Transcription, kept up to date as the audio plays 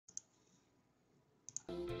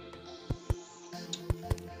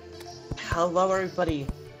Hello everybody,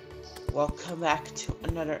 welcome back to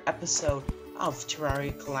another episode of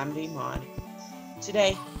Terraria Calamity mod.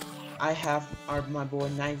 Today, I have my boy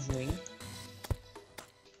Nightwing,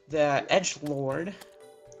 the Edgelord,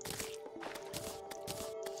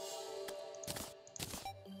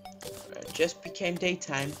 it just became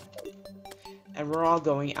daytime, and we're all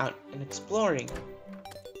going out and exploring.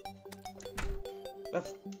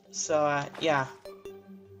 Yeah.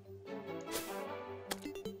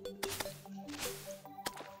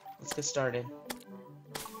 Let's get started.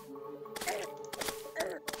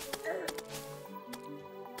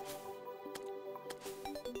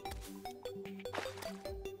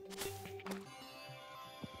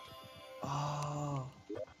 Oh, I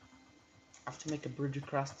have to make a bridge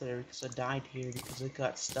across there because I died here because it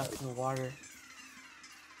got stuck in the water.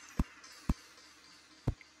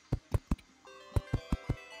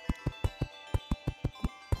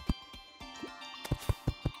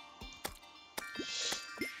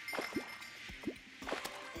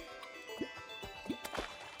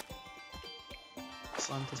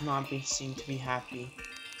 Slime does not seem to be happy.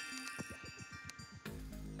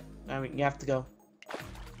 I mean, you have to go.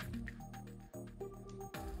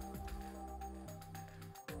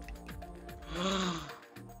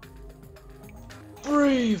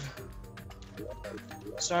 Breathe!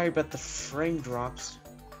 Sorry about the frame drops.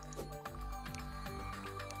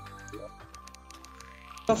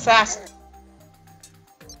 Go fast!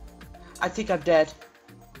 I think I'm dead.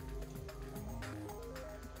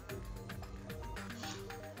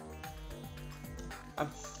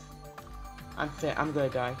 I'm gonna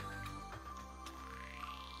die.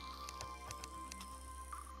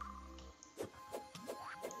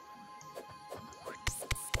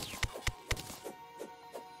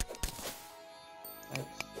 Thanks.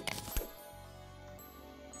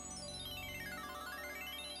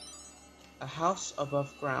 A house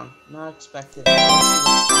above ground. Not expected.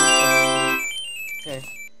 Okay.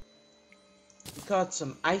 We got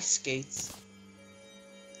some ice skates.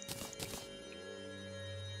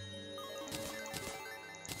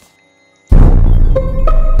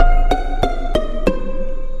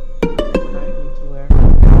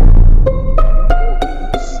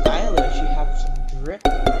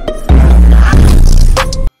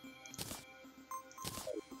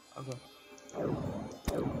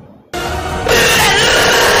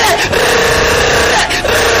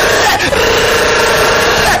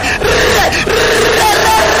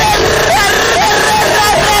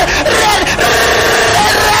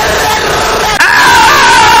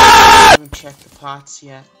 Check the pots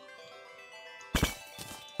yet.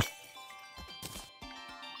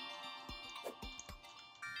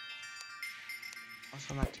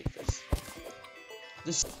 Also, I might take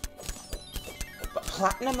this. But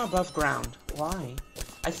platinum above ground. Why?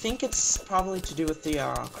 I think it's probably to do with the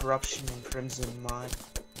corruption in Crimson mod.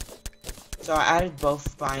 So I added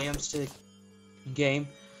both biomes to the game,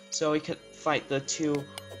 so we could fight the two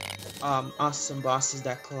awesome bosses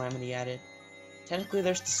that Calamity added. Technically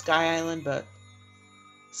there's the Sky Island, but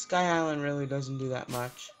Sky Island really doesn't do that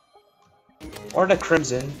much. Or the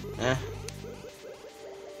Crimson,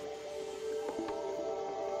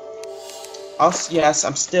 Also, yes,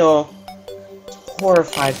 I'm still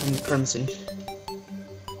horrified from the Crimson.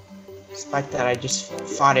 Despite that, I just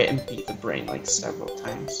fought it and beat the brain like several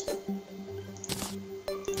times.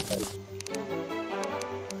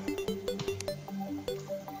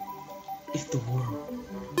 If the world...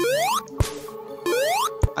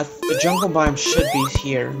 the jungle biome should be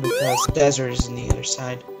here because the desert is on the other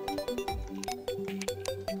side.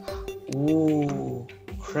 Ooh,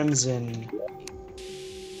 Crimson.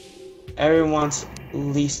 Everyone's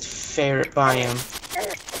least favorite biome.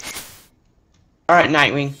 Alright,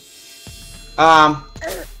 Nightwing.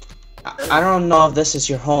 I don't know if this is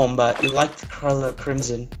your home, but you like the color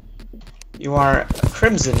Crimson. You are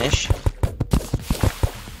Crimson-ish.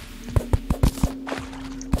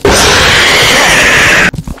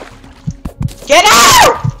 Get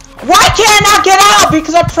out! Why can't I get out?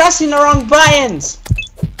 Because I'm pressing the wrong buttons.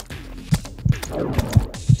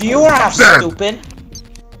 You are half stupid.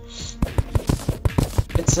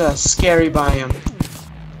 It's a scary biome.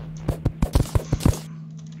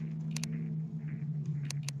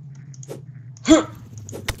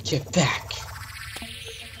 Get back.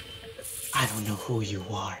 I don't know who you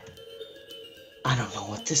are. I don't know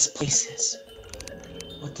what this place is.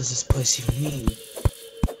 What does this place even mean?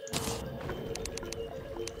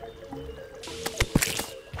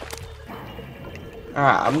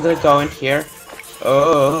 Alright, I'm gonna go in here.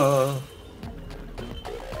 Oh.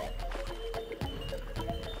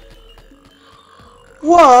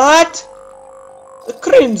 What? The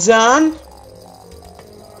Crimson?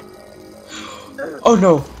 Oh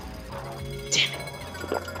no! Damn it.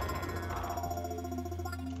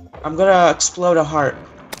 I'm gonna explode a heart.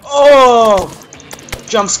 Oh!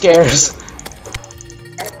 Jump scares.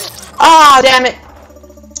 Ah, damn it!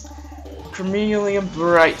 Chameleon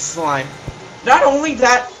bright slime. Not only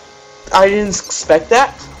that, I didn't expect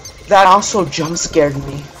that. That also jump scared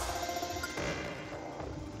me.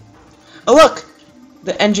 Oh look!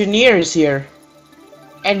 The engineer is here.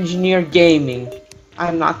 Engineer Gaming.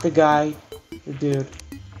 I'm not the guy. The dude.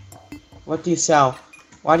 What do you sell?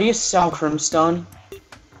 Why do you sell Crimstone?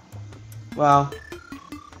 Well.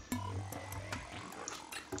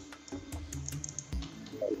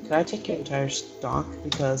 Can I take your entire stock?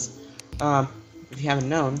 Because, if you haven't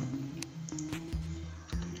known.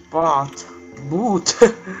 Boot.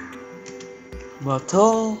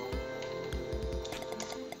 Bottle.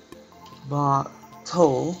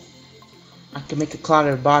 I can make a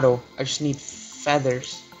clouded bottle. I just need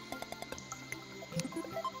feathers.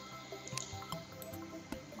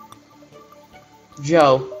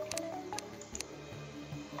 Joe.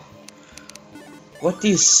 What do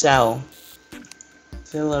you sell?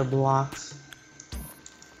 Filler blocks.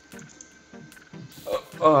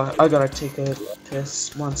 I gotta take a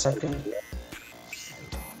piss. 1 second.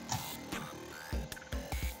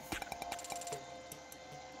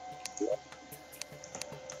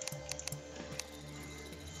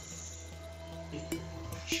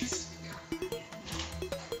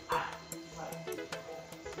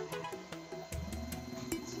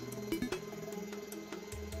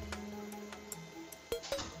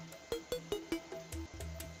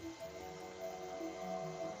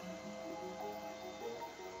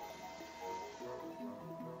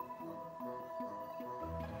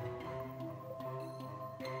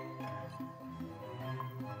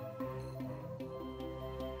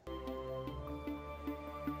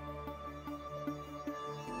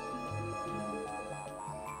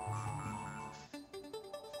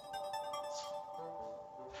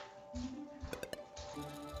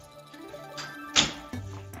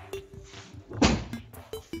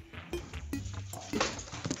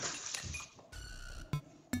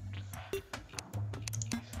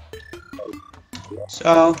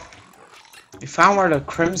 So, we found where the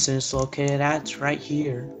Crimson is located at. It's right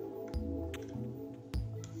here.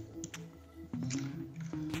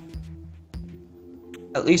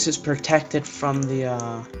 At least it's protected from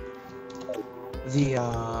at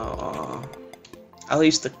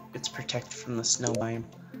least it's protected from the snow biome.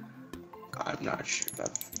 I'm not sure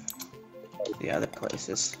about the other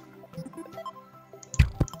places.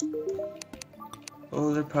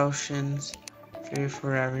 Older potions, fear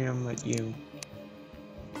for everyone but you.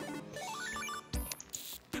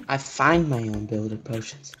 I find my own builder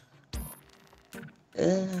potions.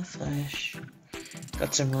 Flash.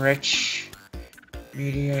 Got some rich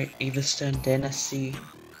meteorite, Evastone, Dynasty,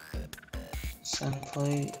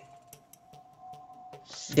 Sunplate,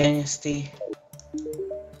 Dynasty,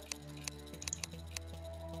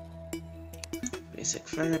 basic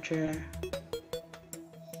furniture,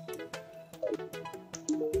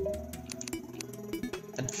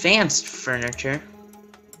 advanced furniture.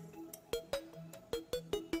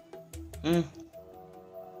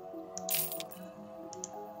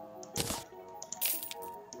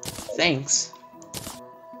 Thanks.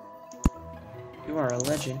 You are a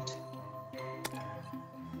legend.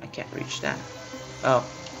 I can't reach that. Oh.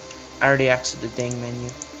 I already exited the dang menu.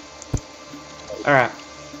 Alright.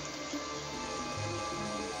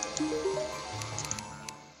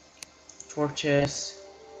 Torches.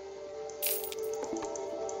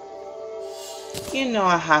 You know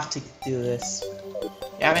I have to do this. You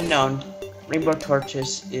haven't known. Rainbow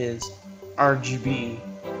torches is RGB.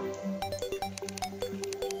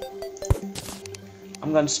 I'm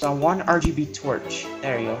gonna install one RGB torch.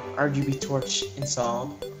 There you go. RGB torch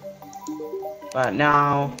installed. But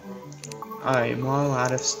now I'm all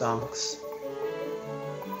out of stocks.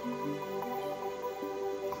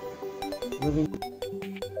 Living.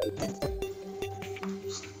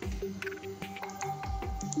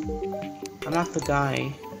 I'm not the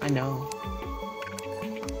guy. I know.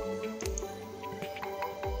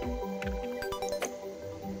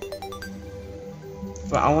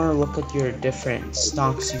 But I want to look at your different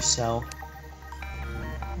stocks you sell.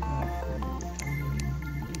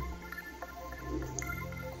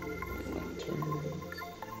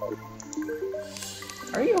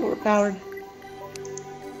 Are you overpowered?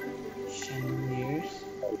 Chandeliers.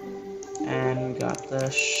 And we got the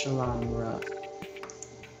Shalamra.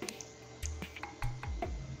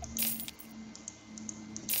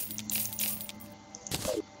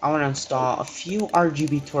 I want to install a few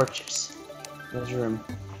RGB torches in this room.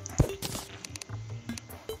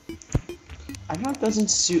 I know it doesn't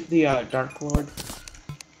suit the Dark Lord.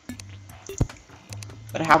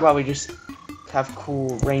 But how about we just have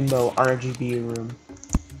cool rainbow RGB room?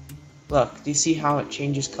 Look, do you see how it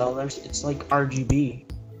changes colors? It's like RGB.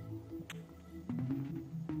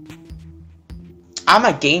 I'm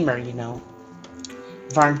a gamer, you know.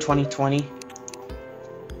 Varn 2020.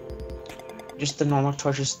 Just the normal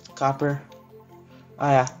torches copper. Oh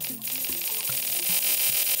yeah.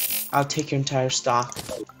 I'll take your entire stock.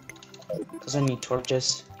 Because I need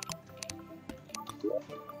torches.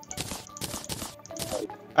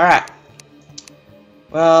 Alright.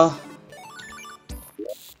 Well.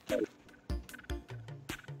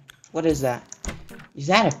 What is that? Is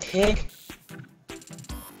that a pig?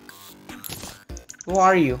 Who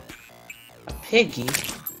are you? A piggy?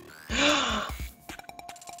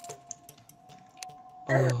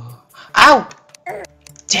 Oh. Ow!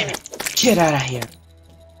 Damn it! Get out of here!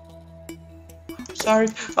 Sorry.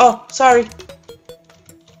 Oh, sorry.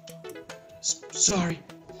 Sorry.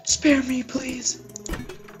 Spare me, please.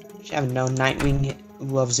 You have no Nightwing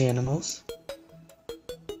loves animals.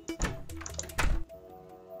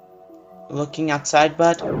 Looking outside,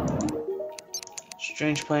 bud.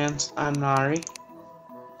 Strange plans. I'm Nari.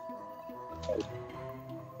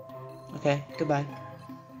 Okay, goodbye.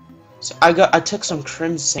 So I took some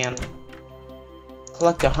crimson sand.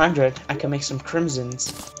 Collect 100, I can make some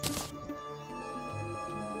crimsons.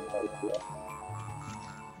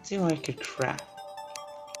 Let's see what I could craft.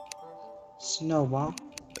 Snowball.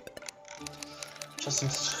 Just some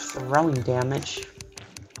throwing damage.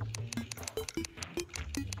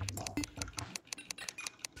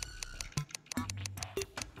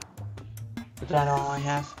 Is that all I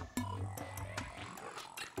have?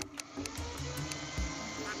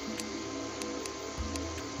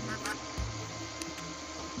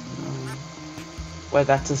 Wait,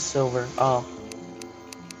 that's a silver. Oh.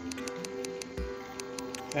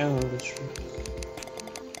 Apparently that's true.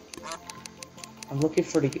 I'm looking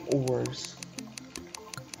for the ores.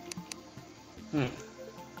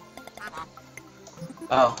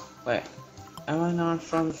 Oh, wait. Am I not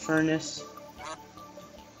from the furnace?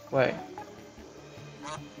 Wait.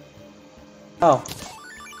 Oh.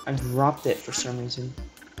 I dropped it for some reason.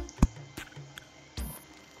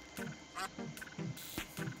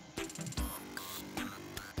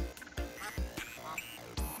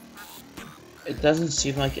 It doesn't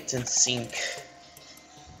seem like it's in sync.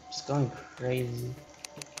 It's going crazy.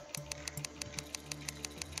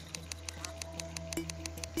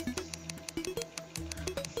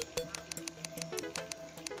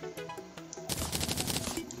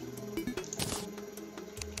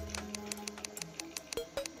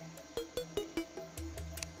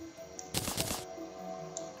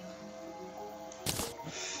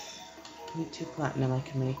 I need 2 platinum I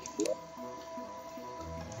can make.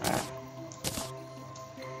 Alright.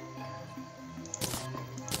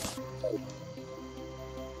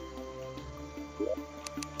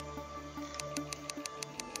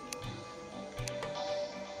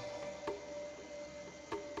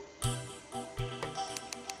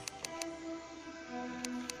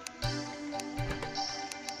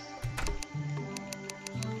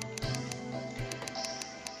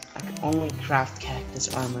 I can only craft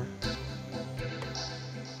cactus armor.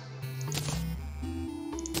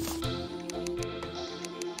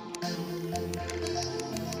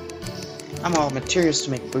 I'm all materials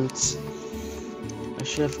to make boots. I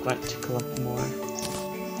should have got to collect more.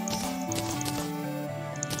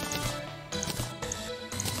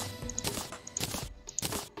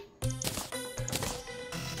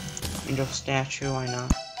 Angel statue, why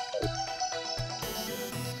not?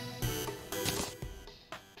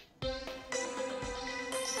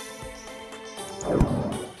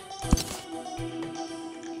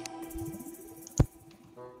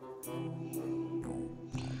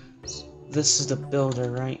 This is the builder,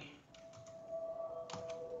 right?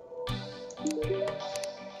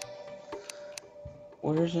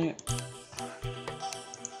 Where is it?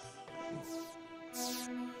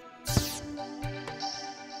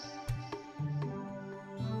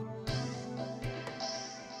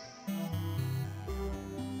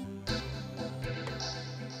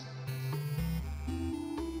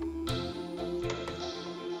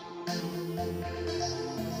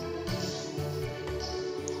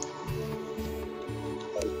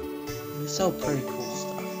 So pretty cool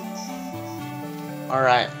stuff.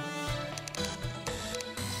 Alright.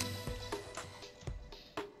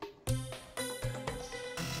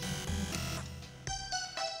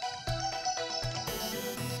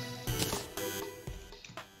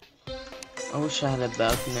 I wish I had a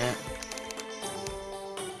bug net.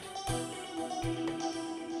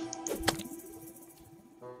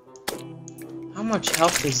 much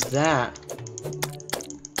health is that?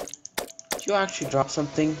 Did you actually drop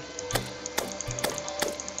something?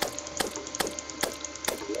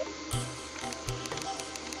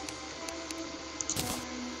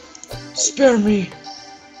 Spare me!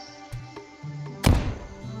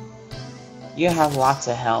 You have lots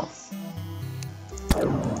of health.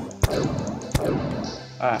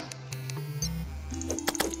 Alright.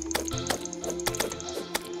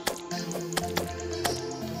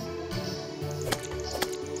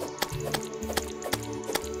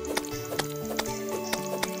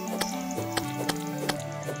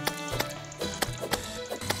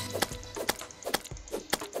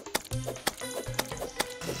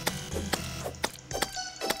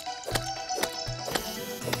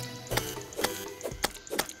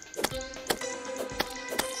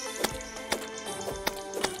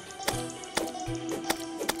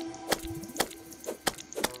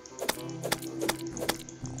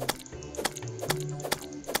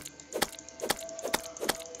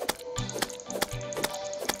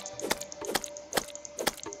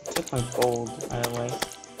 Took my gold, by the way.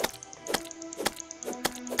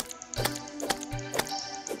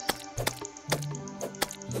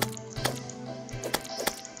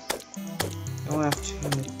 Don't have to.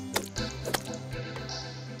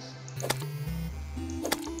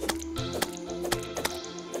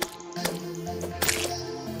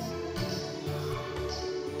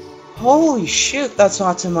 Holy shit, that's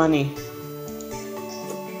lots of money.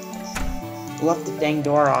 Left the dang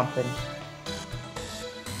door open.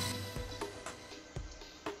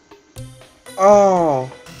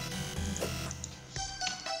 Oh.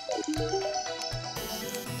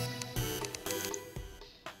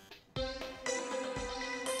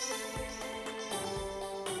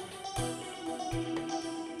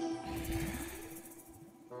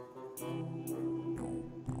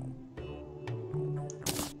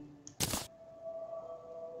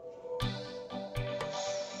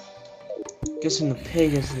 Guessing the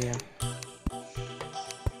pig is the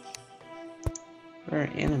rare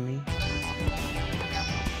enemy.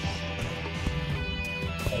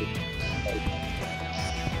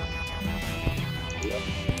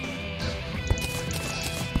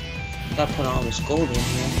 Gotta put all this gold in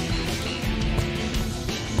here.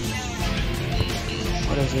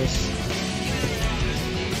 What is this?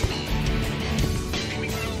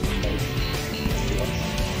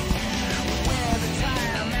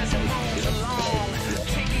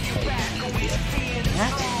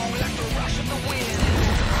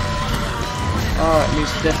 Oh, it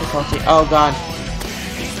needs difficulty. Oh god.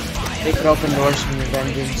 They could open doors from your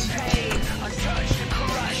vengeance.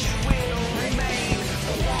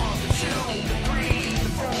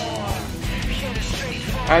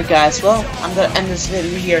 Alright guys, well, I'm gonna end this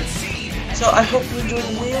video here. So I hope you enjoyed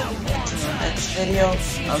the video. Until the next video,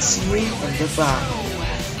 I'll see you and goodbye.